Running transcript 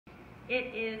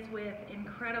It is with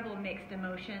incredible mixed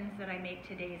emotions that I make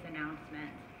today's announcement.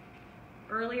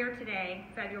 Earlier today,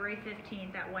 February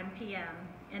 15th at 1 p.m.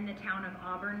 in the town of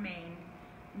Auburn, Maine,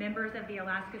 members of the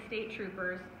Alaska State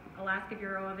Troopers, Alaska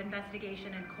Bureau of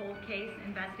Investigation and Cold Case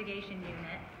Investigation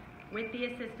Unit, with the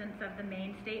assistance of the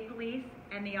Maine State Police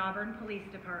and the Auburn Police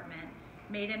Department,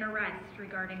 made an arrest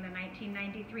regarding the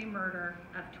 1993 murder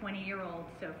of 20-year-old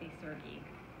Sophie Sergie.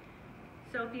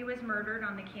 Sophie was murdered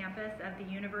on the campus of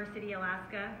the University of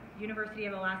Alaska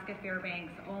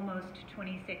Fairbanks almost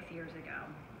 26 years ago.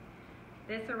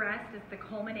 This arrest is the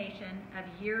culmination of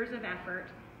years of effort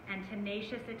and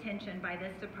tenacious attention by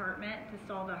this department to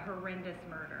solve a horrendous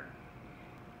murder.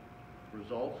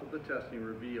 Results of the testing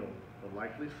revealed the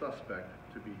likely suspect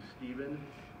to be Stephen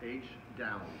H.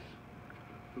 Downs,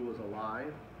 who was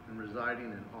alive and residing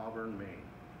in Auburn, Maine.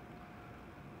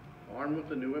 Armed with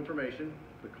the new information,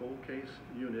 the cold case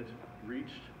unit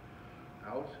reached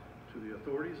out to the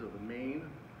authorities of the Maine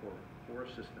for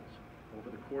assistance. Over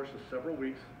the course of several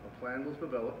weeks, a plan was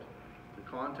developed to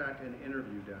contact and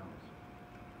interview Downs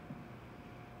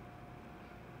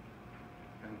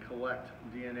and collect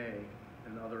DNA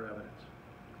and other evidence.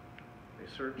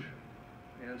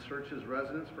 Search his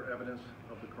residence for evidence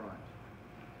of the crimes.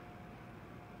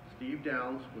 Steve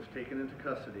Downs was taken into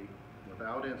custody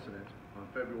without incident on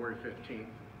February 15th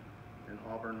in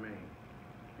Auburn, Maine.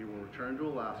 He will return to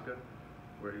Alaska,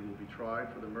 where he will be tried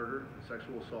for the murder and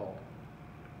sexual assault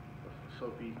of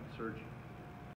Sophie Sergie.